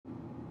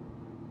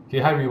Okay,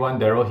 hi everyone,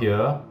 Daryl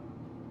here.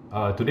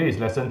 Today is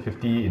lesson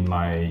 50 in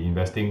my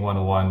Investing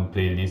 101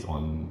 playlist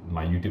on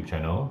my YouTube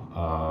channel.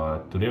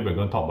 Today we're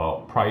going to talk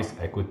about price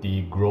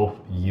equity growth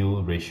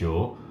yield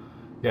ratio.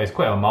 Yeah, it's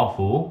quite a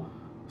mouthful.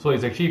 So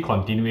it's actually a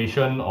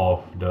continuation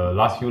of the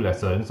last few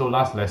lessons. So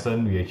last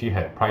lesson we actually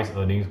had price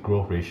earnings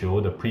growth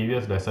ratio. The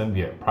previous lesson we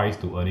had price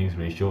to earnings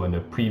ratio, and the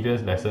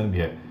previous lesson we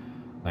had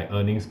like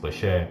earnings per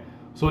share.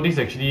 So this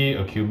actually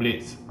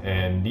accumulates,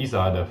 and these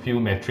are the few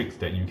metrics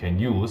that you can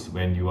use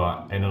when you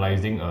are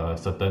analyzing a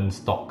certain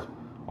stock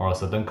or a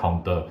certain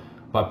counter.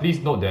 But please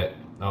note that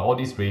all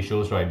these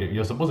ratios, right,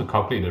 you're supposed to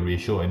calculate the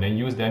ratio and then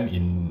use them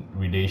in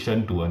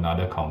relation to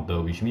another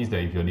counter, which means that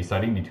if you're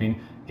deciding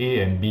between A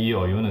and B,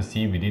 or you want to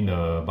see within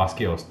the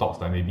basket of stocks,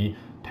 like maybe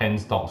 10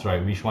 stocks,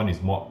 right, which one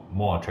is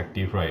more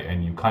attractive, right,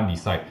 and you can't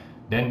decide,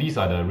 then these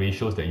are the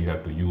ratios that you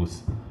have to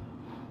use.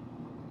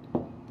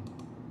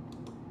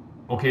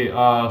 Okay,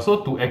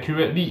 so to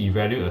accurately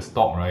evaluate a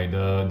stock, right,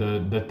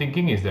 the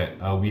thinking is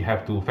that we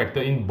have to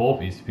factor in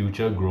both its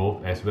future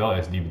growth as well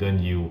as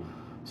dividend yield.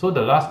 So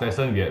the last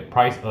lesson we had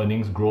price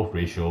earnings growth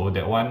ratio.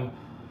 That one,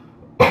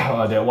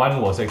 that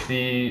one was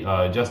actually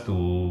just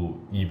to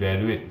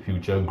evaluate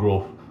future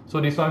growth. So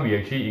this one we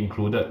actually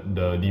included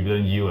the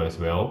dividend yield as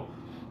well.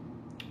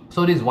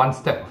 So this is one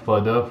step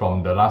further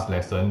from the last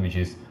lesson, which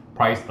is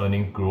price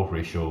earnings growth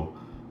ratio.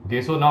 Okay,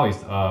 so now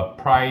it's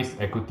price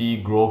equity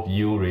growth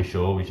yield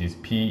ratio, which is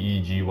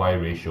PEGY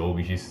ratio,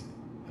 which is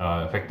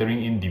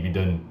factoring in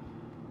dividend.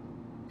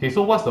 Okay,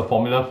 so what's the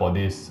formula for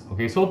this?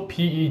 Okay, so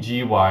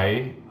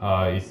PEGY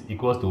is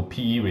equals to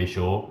PE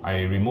ratio.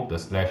 I removed the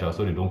slash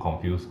so they don't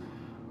confuse.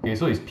 Okay,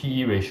 so it's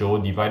PE ratio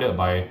divided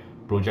by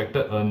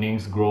projected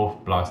earnings growth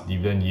plus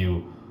dividend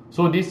yield.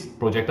 So this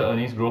projected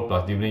earnings growth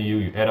plus dividend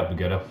yield, you add up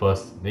together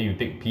first, then you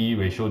take PE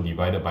ratio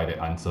divided by the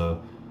answer.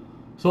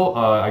 So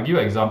I give you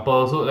an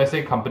example. So let's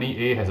say company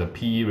A has a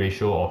PE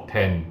ratio of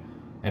 10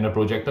 and a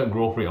projected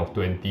growth rate of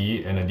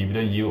 20 and a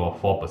dividend yield of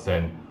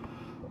 4%.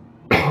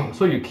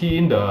 So you key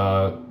in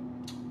the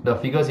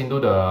figures into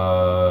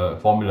the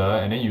formula,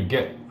 and then you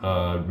get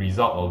a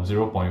result of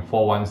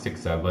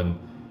 0.4167.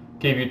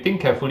 Okay, if you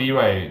think carefully,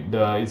 right,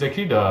 it's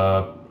actually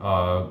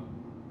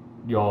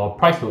your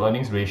price to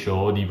earnings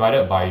ratio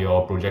divided by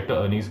your projected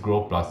earnings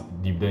growth plus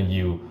dividend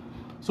yield.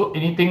 So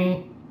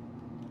anything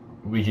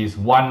which is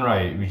 1,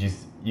 right, which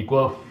is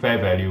equal fair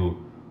value.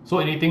 So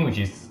anything which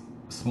is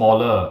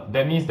smaller,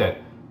 that means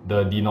that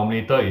the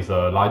denominator is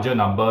a larger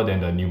number than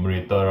the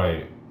numerator,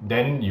 right?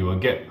 Then you will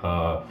get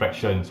a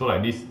fraction. So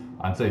like this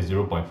answer is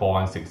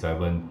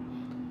 0.4167.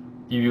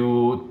 If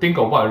you think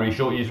of what a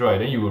ratio is, right,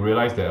 then you will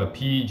realize that a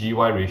PEGY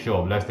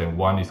ratio of less than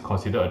 1 is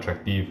considered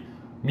attractive.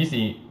 Means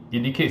it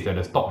indicates that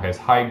the stock has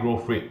high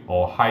growth rate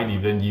or high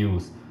dividend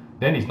yields.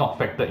 Then it's not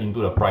factored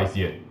into the price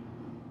yet.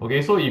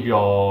 Okay, so if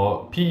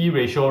your PE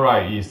ratio,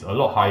 right, is a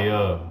lot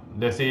higher,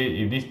 let's say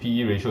if this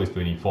PE ratio is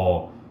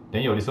 24,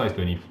 then your this one is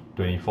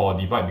 24,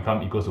 divide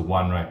become equals to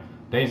 1, right,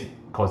 then it's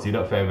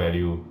considered fair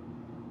value.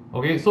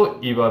 Okay, so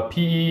if a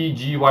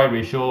PEGY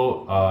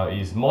ratio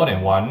is more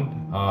than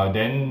 1,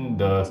 then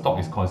the stock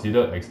is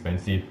considered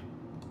expensive.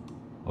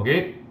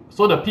 Okay,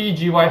 so the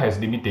PEGY has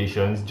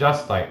limitations,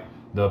 just like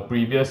the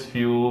previous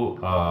few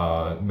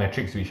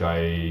metrics which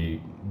I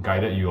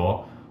guided you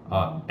all.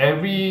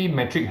 Every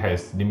metric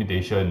has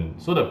limitation.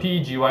 So the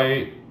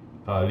PEGY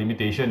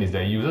limitation is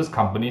that it uses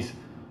companies'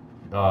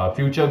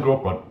 future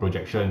growth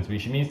projections,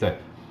 which means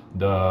that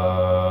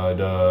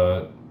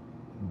the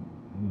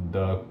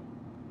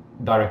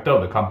director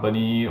of the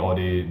company, or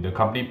the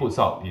company puts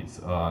out its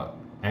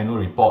annual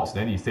reports,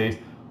 then it says,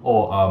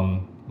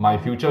 oh, my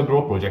future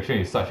growth projection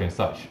is such and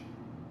such.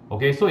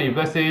 Okay, so if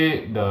let's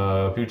say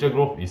the future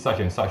growth is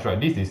such and such, right,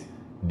 this is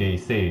they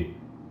say.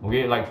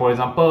 Okay, like for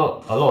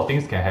example, a lot of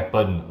things can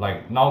happen.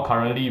 Like now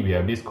currently we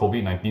have this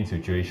COVID-19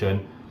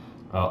 situation.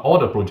 All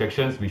the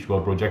projections which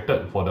were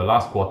projected for the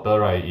last quarter,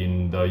 right,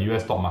 in the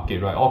US stock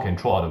market, right, all can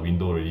throw out the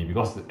window already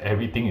because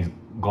everything is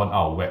gone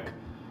out of whack.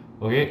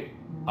 Okay,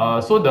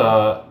 so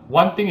the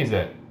one thing is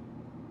that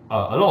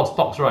a lot of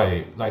stocks,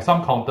 right, like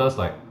some counters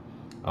like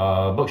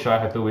Berkshire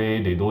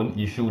Hathaway, they don't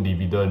issue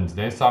dividends.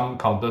 Then some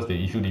counters they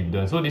issue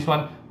dividends. So this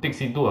one takes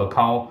into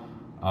account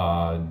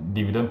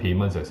dividend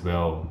payments as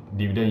well,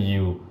 dividend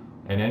yield,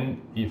 and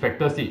then it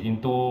factors it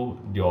into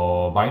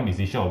your buying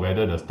decision of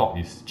whether the stock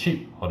is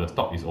cheap or the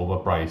stock is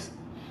overpriced.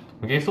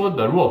 Okay, so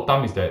the rule of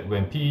thumb is that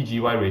when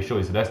PEGY ratio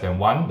is less than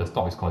 1, the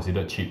stock is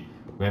considered cheap.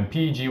 When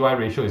PEGY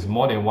ratio is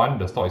more than 1,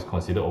 the stock is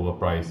considered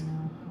overpriced.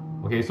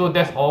 Okay, so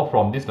that's all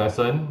from this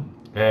lesson,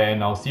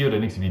 and I'll see you in the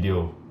next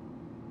video.